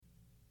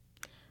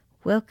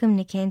Welcome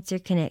to Cancer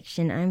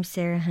Connection. I'm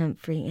Sarah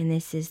Humphrey, and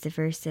this is the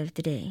verse of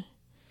the day.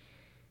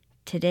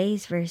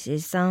 Today's verse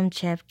is Psalm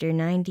chapter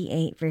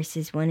 98,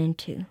 verses 1 and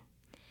 2.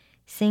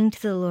 Sing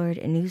to the Lord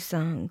a new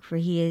song, for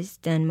he has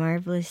done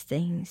marvelous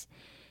things.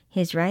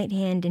 His right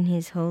hand and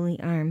his holy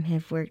arm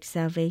have worked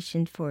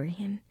salvation for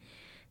him.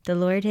 The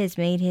Lord has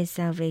made his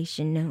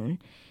salvation known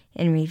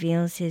and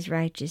reveals his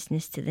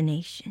righteousness to the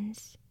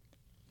nations.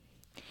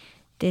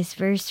 This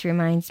verse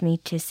reminds me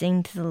to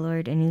sing to the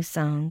Lord a new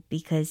song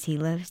because he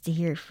loves to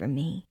hear from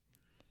me.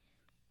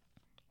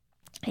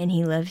 And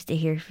he loves to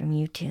hear from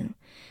you too.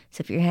 So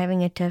if you're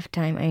having a tough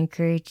time, I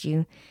encourage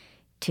you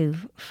to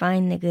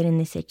find the good in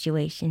the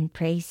situation,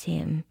 praise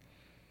him,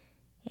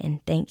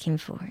 and thank him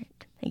for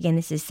it. Again,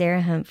 this is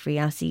Sarah Humphrey.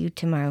 I'll see you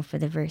tomorrow for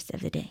the verse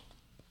of the day.